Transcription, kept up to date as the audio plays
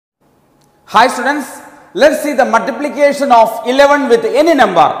Hi students, let's see the multiplication of 11 with any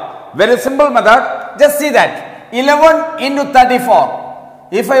number. Very simple method. Just see that 11 into 34.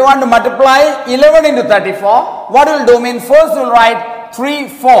 If I want to multiply 11 into 34, what we will do means first we will write 3,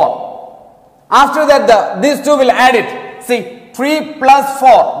 4. After that these two will add it. See, 3 plus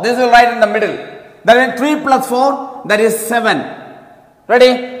 4, this will write in the middle. Then 3 plus 4, that is 7.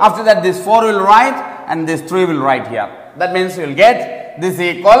 Ready? After that this 4 will write and this 3 will write here. That means you will get this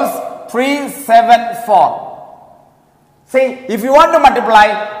equals 3, 7, 4. See, if you want to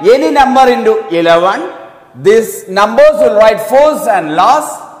multiply any number into 11, these numbers will write first and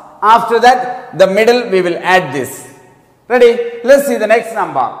last. After that, the middle we will add this. Ready? Let's see the next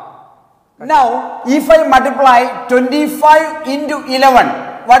number. Now, if I multiply 25 into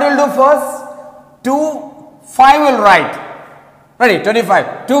 11, what will do first? 2, 5 will write. Ready?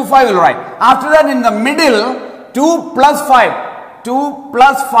 25. 2, 5 will write. After that, in the middle, 2 plus 5. 2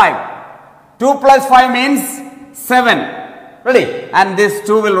 plus 5. 2 plus 5 means 7. Ready? And this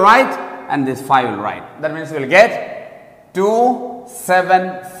 2 will write and this 5 will write. That means we will get 2,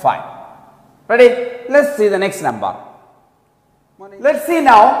 7, 5. Ready? Let's see the next number. Let's see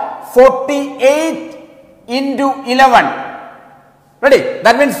now 48 into 11. Ready?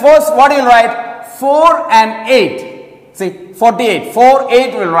 That means first what you will write? 4 and 8. See, 48. 4,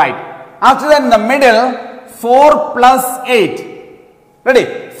 8 will write. After that in the middle, 4 plus 8.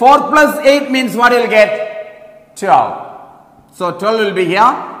 Ready? 4 plus 8 means what you will get? 12. So 12 will be here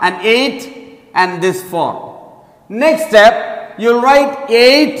and 8 and this 4. Next step, you will write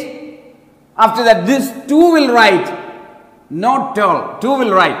 8. After that this 2 will write. Not 12. 2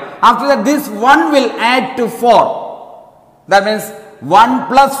 will write. After that this 1 will add to 4. That means 1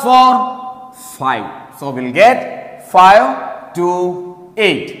 plus 4, 5. So we will get 5 to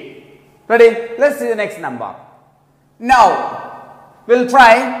 8. Ready? Let's see the next number. Now, we will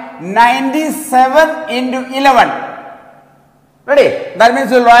try 97 into 11. Ready? That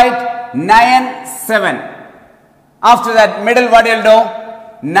means we will write 9, 7. After that, middle what you will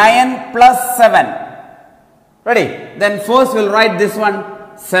do? 9 plus 7. Ready? Then first we will write this one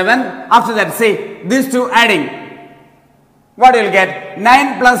 7. After that, see, these two adding. What you will get?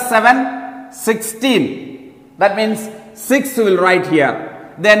 9 plus 7, 16. That means 6 we will write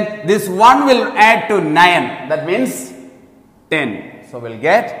here. Then this 1 will add to 9. That means 10. So we will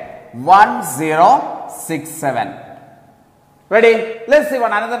get 1, 0, 6, 7. Ready? Let's see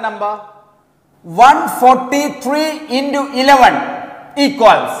one another number. 143 into 11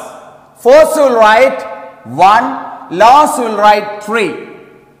 equals. First we will write 1, last we will write 3.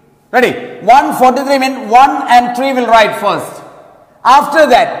 Ready? 143 means 1 and 3 will write first. After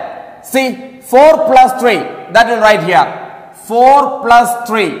that, see, 4 plus 3, that will write here. 4 plus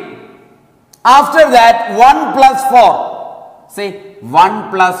 3. After that, 1 plus 4. See, 1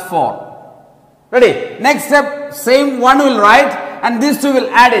 plus 4. Ready? Next step, same 1 will write and these two will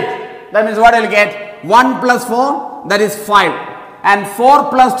add it. That means what I will get? 1 plus 4, that is 5. And 4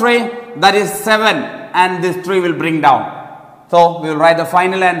 plus 3, that is 7. And this 3 will bring down. So, we will write the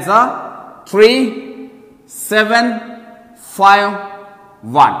final answer. 3, 7, 5,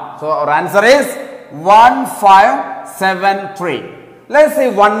 1. So, our answer is 1, 5, 7, 3. Let's see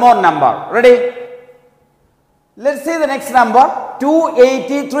one more number. Ready? Let's see the next number.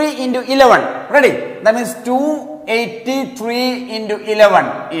 283 into 11. Ready? That means 283 into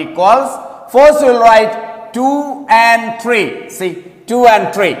 11 equals. First we will write 2 and 3. See, 2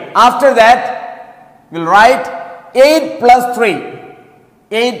 and 3. After that, we will write 8 plus 3.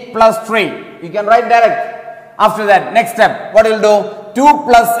 8 plus 3. You can write direct. After that, next step, what we will do? 2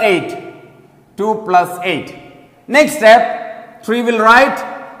 plus 8. 2 plus 8. Next step, 3 will write.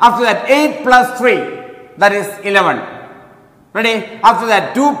 After that, 8 plus 3. That is 11. Ready? After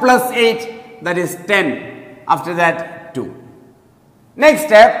that 2 plus 8, that is 10. After that 2. Next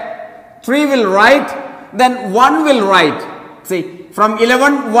step, 3 will write, then 1 will write. See, from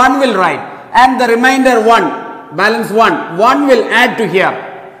 11, 1 will write and the remainder 1, balance 1. 1 will add to here.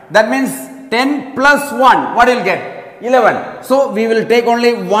 That means 10 plus 1, what will get? 11. So, we will take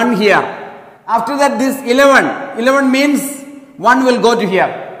only 1 here. After that this 11 means 1 will go to here.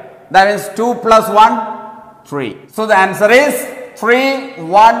 That is 2 plus 1. 3. So the answer is 3,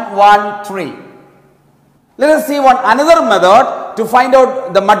 1, 1, 3. Let us see one another method to find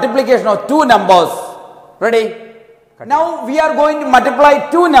out the multiplication of two numbers. Ready? Now we are going to multiply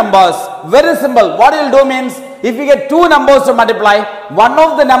two numbers. Very simple. What you will do means, if you get two numbers to multiply, one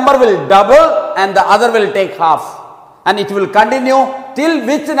of the number will double and the other will take half. And it will continue till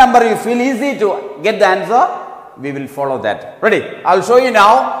which number you feel easy to get the answer. We will follow that. Ready? I will show you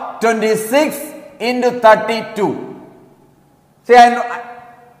now. 26 into 32.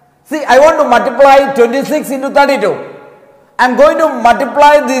 See, See, I want to multiply 26 into 32. I am going to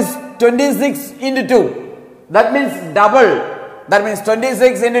multiply this 26 into 2. That means double. That means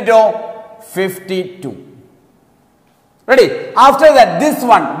 26 into 2, 52. Ready? After that, this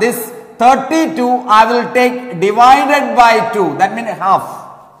one, this 32, I will take divided by 2. That means half.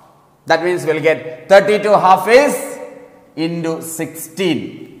 That means we will get 32 half is into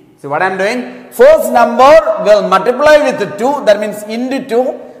 16. See what I am doing? First number will multiply with 2. That means into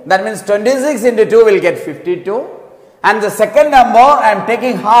 2. That means 26 into 2 will get 52. And the second number I am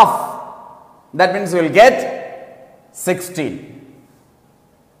taking half. That means we will get 16.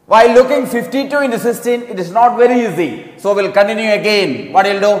 While looking 52 into 16, it is not very easy. So we will continue again. What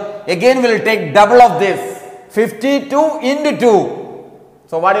we will do? Again we will take double of this. 52 into 2.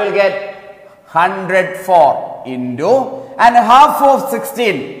 So what we will get? 104 into and half of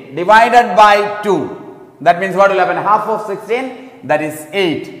 16 divided by 2. That means what will happen? Half of 16, that is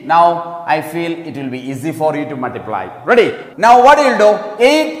 8. Now I feel it will be easy for you to multiply. Ready? Now what you will do?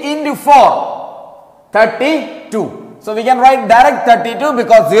 8 into 4, 32. So we can write direct 32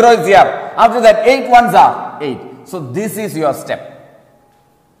 because 0 is here. After that 8 ones are 8. So this is your step.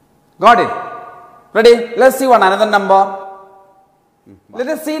 Got it? Ready? Let's see one another number. Let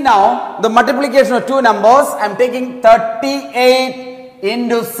us see now the multiplication of two numbers. I am taking 38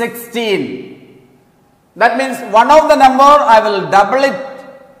 into 16. That means one of the number I will double it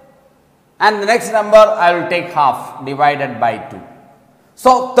and the next number I will take half divided by 2.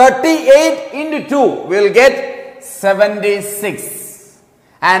 So 38 into 2 we will get 76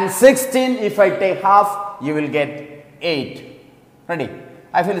 and 16 if I take half you will get 8. Ready?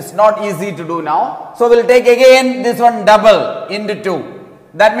 I feel it's not easy to do now. So we will take again this one double into 2.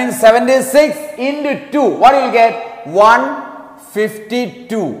 That means 76 into 2. What you will get?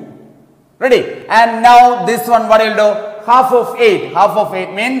 152. Ready? And now this one what you will do? Half of 8. Half of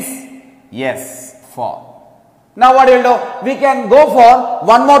 8 means? Yes, 4. Now what you will do? We can go for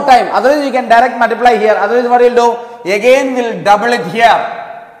one more time. Otherwise we can direct multiply here. Otherwise what you will do? Again we will double it here.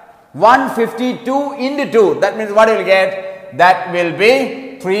 152 into 2. That means what you will get? That will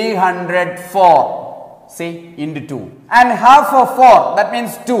be 304. See, into 2. And half of 4, that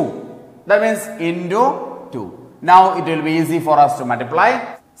means 2. That means into 2. Now it will be easy for us to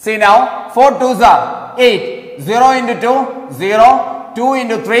multiply. See now, 4 2s are 8. 0 into 2, 0. 2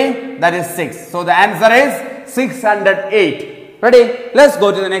 into 3, that is 6. So the answer is 608. Ready? Let's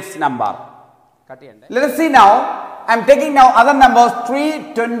go to the next number. Let us see now. I am taking now other numbers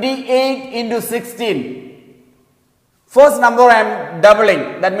 328 into 16. First number I am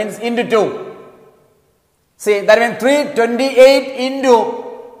doubling, that means into 2. See, that means 328 into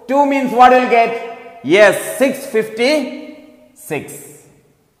 2 means what you will get? Yes, 656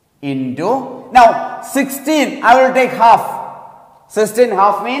 into. Now 16 I will take half. 16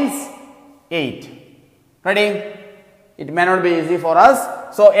 half means 8. Ready? It may not be easy for us.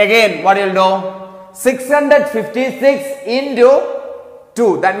 So again what you will do? 656 into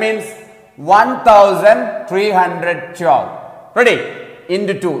 2, that means 1312. Ready?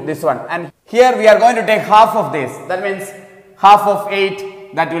 Into 2, this one. And here we are going to take half of this. That means half of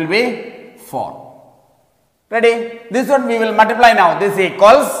 8, that will be 4. Ready? This one we will multiply now. This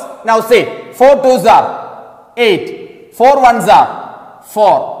equals, now see, 4 2s are 8, 4 1s are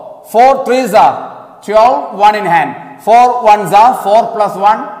 4, 4 3s are 12, 1 in hand, 4 1s are 4 plus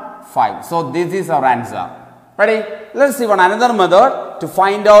 1, 5. So this is our answer. Ready? Let's see one another method to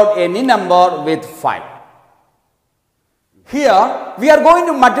find out any number with 5. Here we are going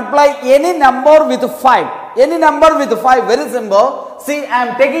to multiply any number with 5. Any number with 5, very simple. See, I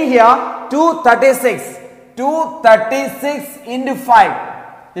am taking here 236. 236 into 5.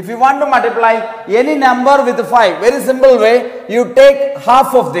 If you want to multiply any number with 5, very simple way, you take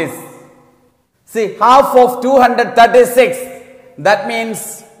half of this. See, half of 236. That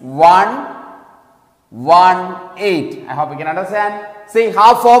means 118. I hope you can understand. See,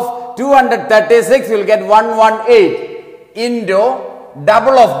 half of 236 will get 118 into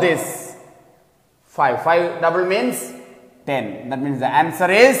double of this 5. 5 double means 10. That means the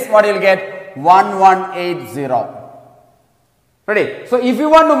answer is what you will get? 1180. Ready? So if you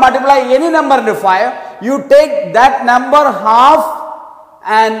want to multiply any number into 5, you take that number half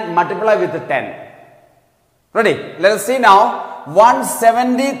and multiply with 10. Ready? Let us see now.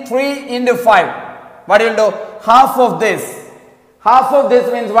 173 into 5. What you will do? Half of this. Half of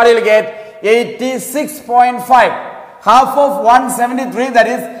this means what you will get? 86.5. Half of 173, that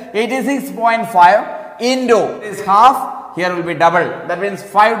is 86.5 into this half. Here will be double. That means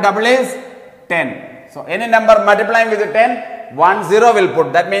 5 double is 10. So any number multiplying with 10, 1 0 will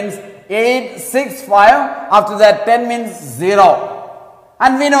put. That means 865. After that 10 means 0.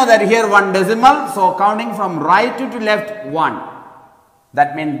 And we know that here one decimal, so counting from right to left 1.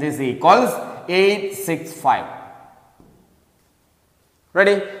 That means this equals 865.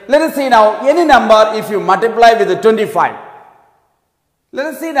 Ready? Let us see now any number if you multiply with 25. Let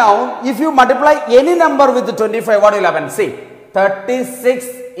us see now if you multiply any number with 25, what will happen? See, 36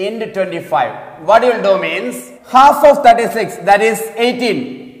 into 25. What you will do means half of 36, that is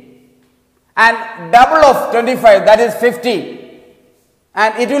 18, and double of 25, that is 50.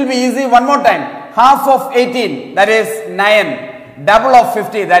 And it will be easy one more time. Half of 18, that is 9. Double of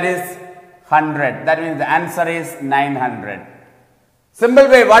 50, that is 100. That means the answer is 900. Simple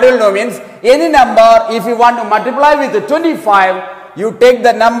way, what you will do means any number, if you want to multiply with 25, you take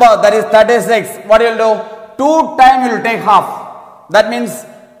the number that is 36. What you will do? 2 times you will take half. That means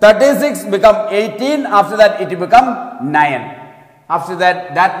 36 become 18. After that, it will become 9. After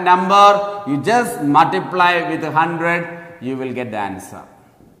that, that number you just multiply with 100. You will get the answer.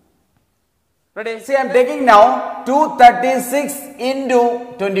 Ready? See, I am taking now 236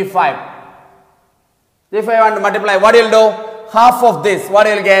 into 25. If I want to multiply, what you will do? Half of this, what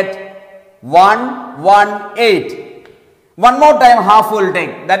you will get? 118. One more time half will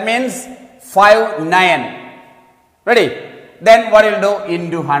take. That means 59. Ready? Then what you will do?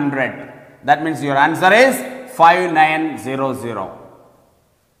 Into 100. That means your answer is 5900.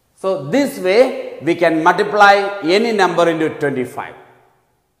 So this way we can multiply any number into 25.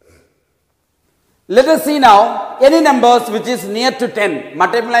 Let us see now any numbers which is near to 10,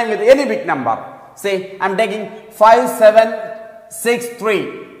 multiplying with any big number. Say I am taking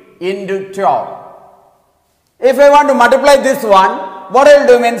 5763 into 12. If I want to multiply this one, what I will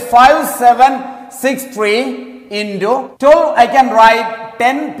do means 5763 into 12, I can write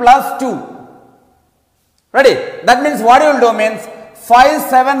 10 plus 2. Ready? That means what you will do means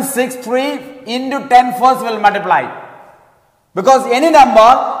 5763 into 10 first will multiply. Because any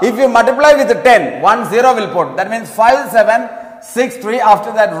number, if you multiply with 10, 1 0 will put. That means 5763,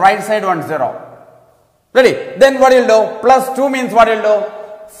 after that right side 1 0. Ready? Then what you will do? Plus 2 means what you will do?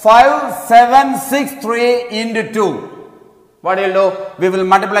 5763 into 2. What you will do? We will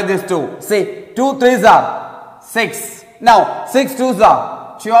multiply this 2. See, 2 3s are 6. Now, 6 2s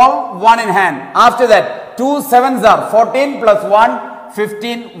are 12, 1 in hand. After that, 2 7s are 14 plus 1,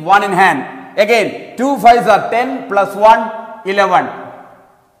 15, 1 in hand. Again, 2 5s are 10 plus 1, 11.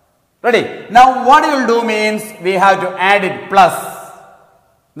 Ready? Now, what you will do means we have to add it plus.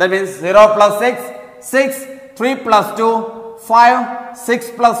 That means 0 plus 6, 6, 3 plus 2, 5,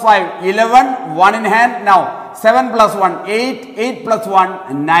 6 plus 5, 11, 1 in hand. Now, 7 plus 1, 8, 8 plus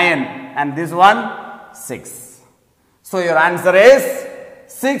 1, 9. And this one, 6. So, your answer is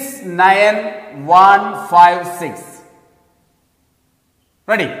 69156.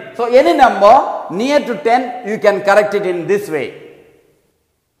 Ready? So, any number near to 10, you can correct it in this way.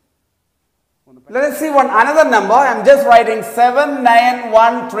 Let us see one another number. I am just writing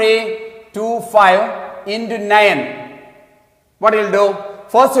 791325 into 9. What you will do?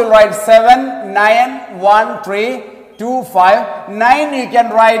 First you will write 791325. 9 you can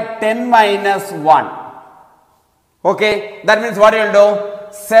write 10 minus 1. Okay, that means what you will do?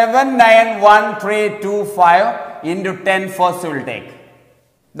 791325 into 10 first you will take.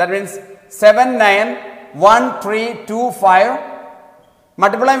 That means 791325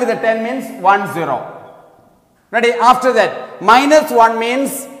 multiplying with the 10 means 10. Ready? After that, minus 1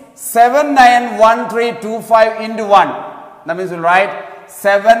 means 791325 into 1. That means we will write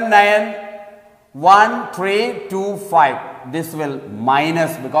 791325. This will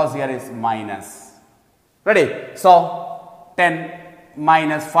minus because here is minus. Ready? So 10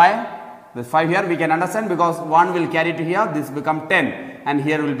 minus 5. The 5 here we can understand because 1 will carry to here. This become 10. And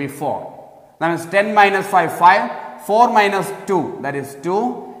here will be 4. That means 10 minus 5, 5. 4 minus 2, that is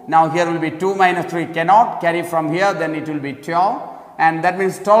 2. Now here will be 2 minus 3, cannot carry from here, then it will be 12. And that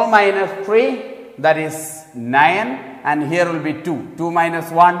means 12 minus 3, that is 9. And here will be 2. 2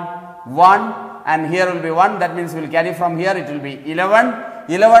 minus 1, 1. And here will be 1, that means we will carry from here, it will be 11.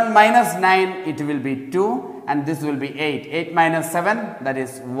 11 minus 9, it will be 2. And this will be 8. 8 minus 7, that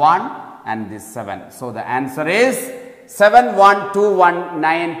is 1. And this 7. So the answer is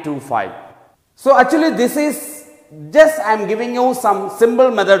 7121925. So actually this is just I am giving you some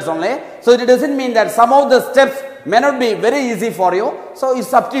simple methods only. So it doesn't mean that some of the steps may not be very easy for you. So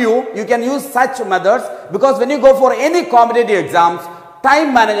it's up to you. You can use such methods because when you go for any competitive exams,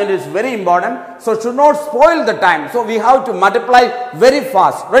 time management is very important. So should not spoil the time. So we have to multiply very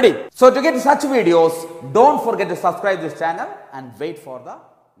fast. Ready? So to get such videos, don't forget to subscribe this channel and wait for the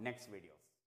next video.